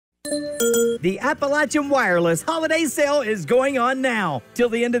The Appalachian Wireless Holiday Sale is going on now. Till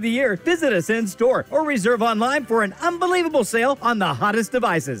the end of the year, visit us in store or reserve online for an unbelievable sale on the hottest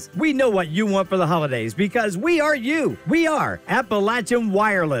devices. We know what you want for the holidays because we are you. We are Appalachian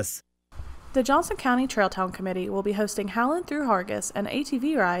Wireless. The Johnson County Trailtown Committee will be hosting Howlin through Hargis, an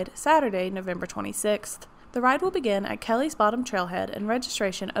ATV ride, Saturday, November 26th. The ride will begin at Kelly's Bottom Trailhead and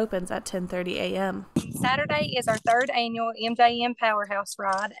registration opens at 10:30 a.m. Saturday is our third annual MJM Powerhouse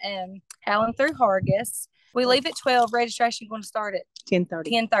Ride, Howlin through Hargis. We leave at 12. Registration going to start at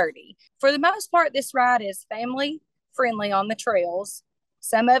 10:30. For the most part, this ride is family friendly on the trails.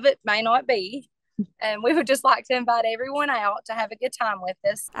 Some of it may not be. And we would just like to invite everyone out to have a good time with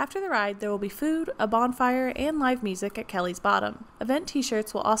us. After the ride, there will be food, a bonfire, and live music at Kelly's Bottom. Event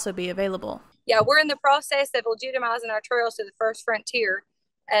t-shirts will also be available. Yeah, we're in the process of legitimizing our trails to the first frontier.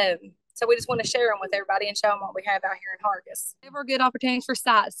 So we just want to share them with everybody and show them what we have out here in Hargis. Several good opportunities for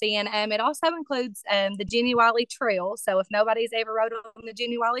sightseeing. It also includes the Jenny Wiley Trail. So if nobody's ever rode on the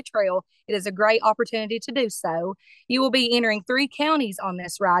Jenny Wiley Trail, it is a great opportunity to do so. You will be entering 3 counties on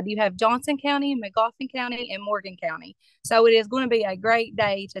this ride. You have Johnson County, McLaughlin County, and Morgan County. So it is going to be a great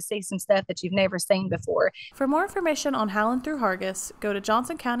day to see some stuff that you've never seen before. For more information on Howlin through Hargis, go to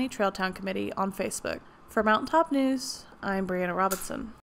Johnson County Trailtown Committee on Facebook. For Mountaintop News, I'm Brianna Robinson.